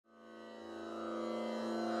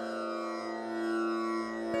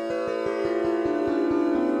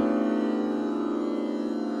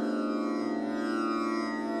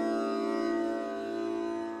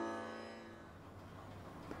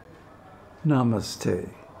Namaste.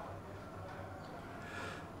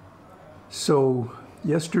 So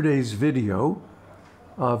yesterday's video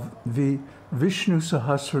of the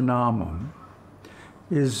Viṣṇusahasranāmam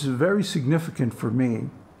is very significant for me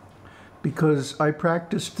because I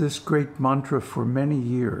practiced this great mantra for many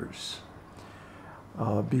years.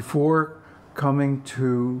 Before coming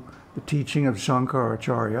to the teaching of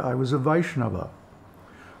Śaṅkarācārya, I was a Vaishnava.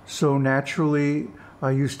 So naturally,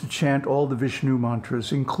 I used to chant all the Vishnu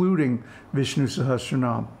mantras, including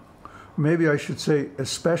Viṣṇusahasranāma. Maybe I should say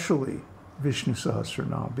especially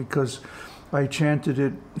Viṣṇusahasranāma, because I chanted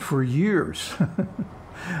it for years.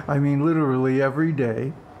 I mean, literally every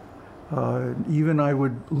day. Even I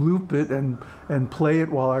would loop it and play it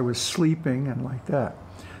while I was sleeping and like that.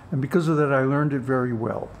 And because of that, I learned it very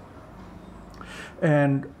well.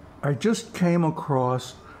 And I just came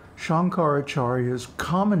across Śaṅkarācārya's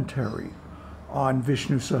commentary on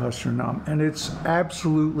Viṣṇusahasranāma, and it's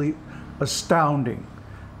absolutely astounding.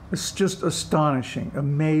 It's just astonishing,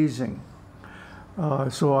 amazing.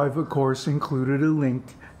 So I've, of course, included a link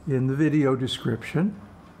in the video description.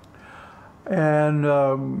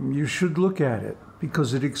 And you should look at it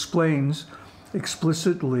because it explains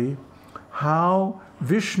explicitly how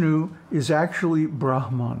Vishnu is actually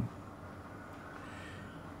Brahman.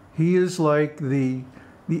 He is like the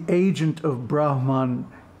agent of Brahman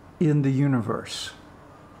in the universe.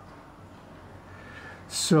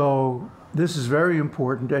 So this is very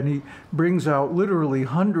important, and he brings out literally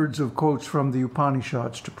hundreds of quotes from the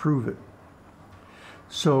Upanishads to prove it.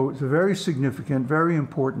 So it's a very significant, very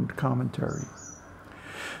important commentary.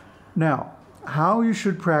 Now, how you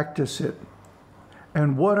should practice it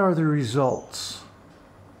and what are the results?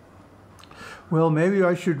 Well, maybe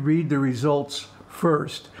I should read the results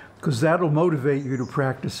first, because that'll motivate you to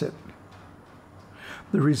practice it.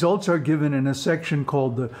 The results are given in a section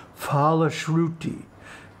called the Phāla-śruti.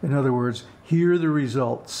 In other words, hear the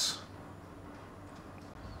results.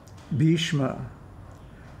 Bhiṣma.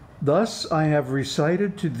 Thus I have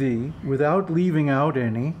recited to thee, without leaving out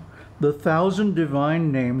any, the 1,000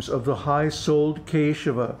 divine names of the high-souled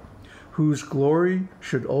Keśava, whose glory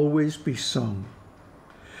should always be sung.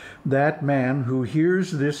 That man who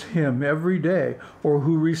hears this hymn every day, or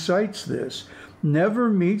who recites this, never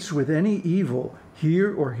meets with any evil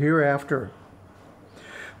here or hereafter.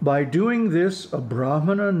 By doing this, a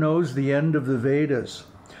Brāhmaṇa knows the end of the Vedas.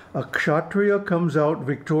 A Kṣatriya comes out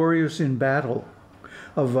victorious in battle.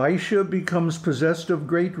 A Vaiśya becomes possessed of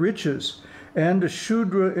great riches, and a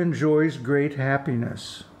Śūdra enjoys great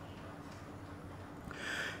happiness.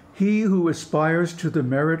 He who aspires to the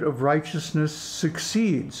merit of righteousness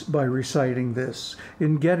succeeds by reciting this,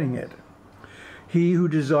 in getting it. He who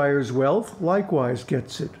desires wealth likewise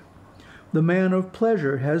gets it. The man of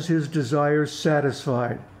pleasure has his desires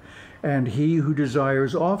satisfied, and he who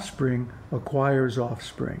desires offspring acquires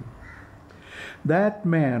offspring. That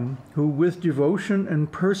man who with devotion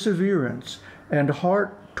and perseverance and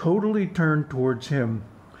heart totally turned towards him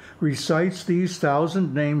recites these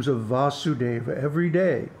 1,000 names of Vāsudeva every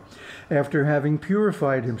day after having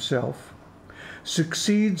purified himself,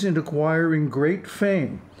 succeeds in acquiring great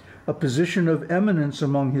fame, a position of eminence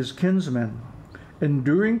among his kinsmen,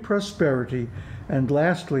 enduring prosperity, and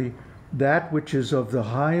lastly, that which is of the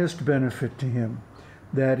highest benefit to him,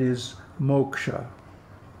 that is, moksha.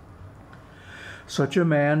 Such a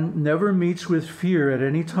man never meets with fear at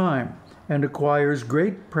any time and acquires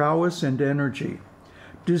great prowess and energy.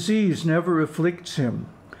 Disease never afflicts him.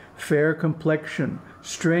 Fair complexion,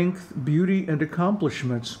 strength, beauty, and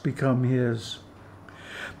accomplishments become his.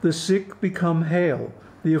 The sick become hale,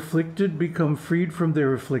 the afflicted become freed from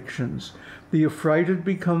their afflictions, the affrighted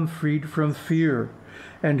become freed from fear,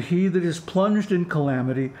 and he that is plunged in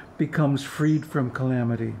calamity becomes freed from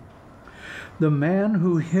calamity. The man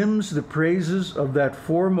who hymns the praises of that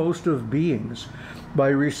foremost of beings by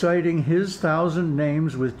reciting his 1,000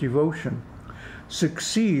 names with devotion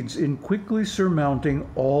succeeds in quickly surmounting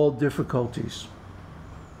all difficulties.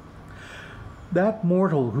 That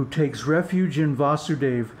mortal who takes refuge in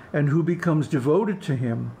Vāsudeva and who becomes devoted to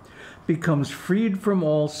him becomes freed from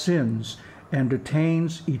all sins and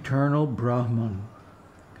attains eternal Brahman.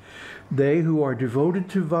 They who are devoted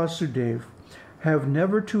to Vāsudeva have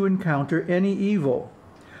never to encounter any evil.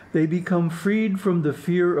 They become freed from the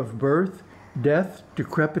fear of birth, death,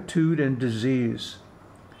 decrepitude, and disease.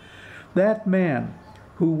 That man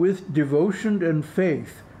who with devotion and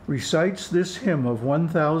faith recites this hymn of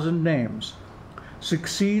 1,000 names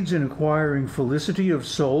succeeds in acquiring felicity of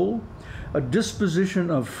soul, a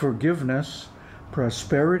disposition of forgiveness,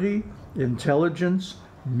 prosperity, intelligence,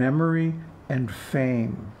 memory, and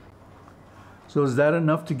fame. So is that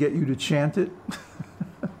enough to get you to chant it?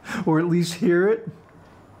 or at least hear it.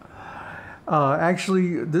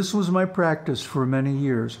 Actually, this was my practice for many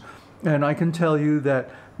years. And I can tell you that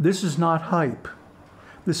this is not hype.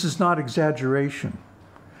 This is not exaggeration.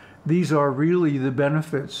 These are really the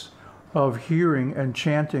benefits of hearing and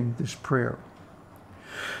chanting this prayer.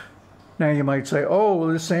 Now you might say, oh, well,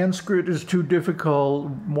 the Sanskrit is too difficult,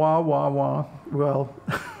 wah, wah, wah. Well,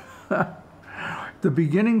 the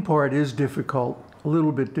beginning part is difficult, a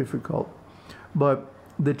little bit difficult, but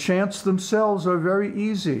the chants themselves are very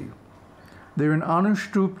easy. They're an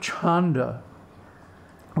anushtup chanda,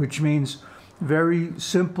 which means very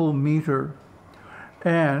simple meter.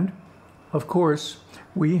 And, of course,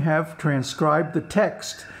 we have transcribed the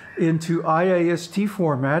text into IAST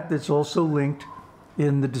format that's also linked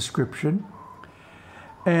in the description.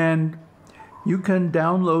 And you can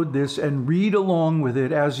download this and read along with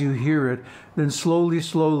it as you hear it. Then slowly,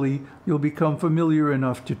 slowly, you'll become familiar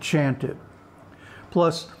enough to chant it.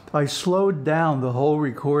 Plus, I slowed down the whole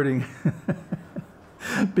recording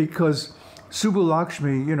because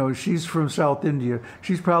Subbalakshmi, you know, she's from South India.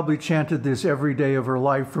 She's probably chanted this every day of her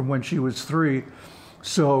life from when she was 3.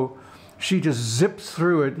 So she just zips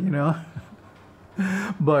through it, you know.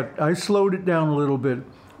 But I slowed it down a little bit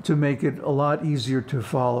to make it a lot easier to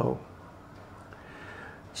follow.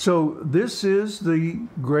 So this is the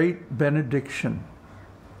great benediction.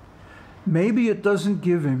 Maybe it doesn't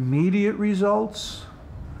give immediate results,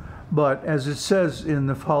 but as it says in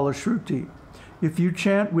the Phāla-śruti, if you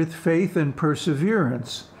chant with faith and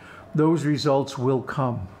perseverance, those results will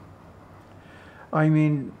come. I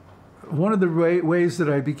mean, one of the ways that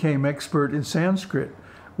I became expert in Sanskrit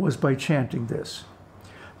was by chanting this,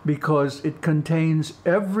 because it contains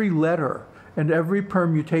every letter and every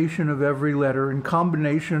permutation of every letter and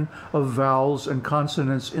combination of vowels and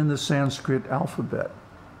consonants in the Sanskrit alphabet.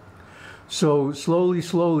 So slowly,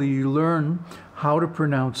 slowly, you learn how to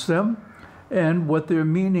pronounce them and what their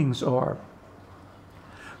meanings are.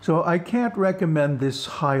 So I can't recommend this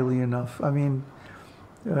highly enough. I mean,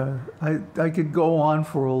 I could go on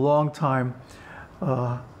for a long time,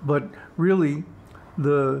 but really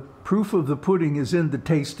the proof of the pudding is in the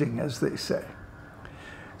tasting, as they say.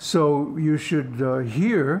 So you should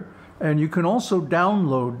hear, and you can also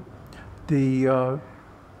download the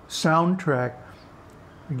soundtrack.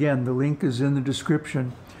 Again, the link is in the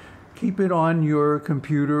description. Keep it on your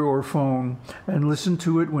computer or phone and listen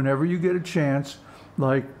to it whenever you get a chance,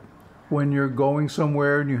 like when you're going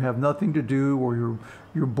somewhere and you have nothing to do, or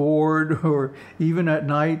you're bored, or even at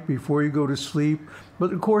night before you go to sleep.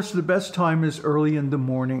 But of course, the best time is early in the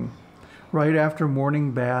morning, right after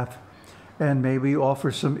morning bath, and maybe offer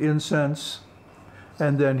some incense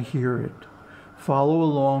and then hear it. Follow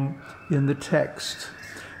along in the text,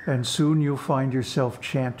 and soon you'll find yourself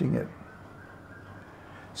chanting it.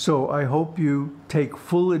 So I hope you take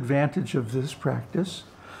full advantage of this practice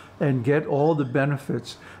and get all the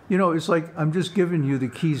benefits. You know, it's like I'm just giving you the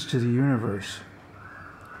keys to the universe.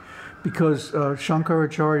 Because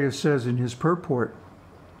Shankaracharya says in his purport,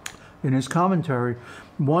 in his commentary,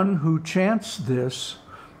 one who chants this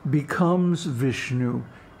becomes Vishnu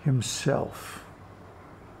himself.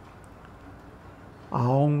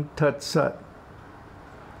 Aum Tat Sat.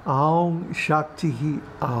 Aum Shakti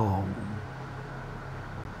Aum.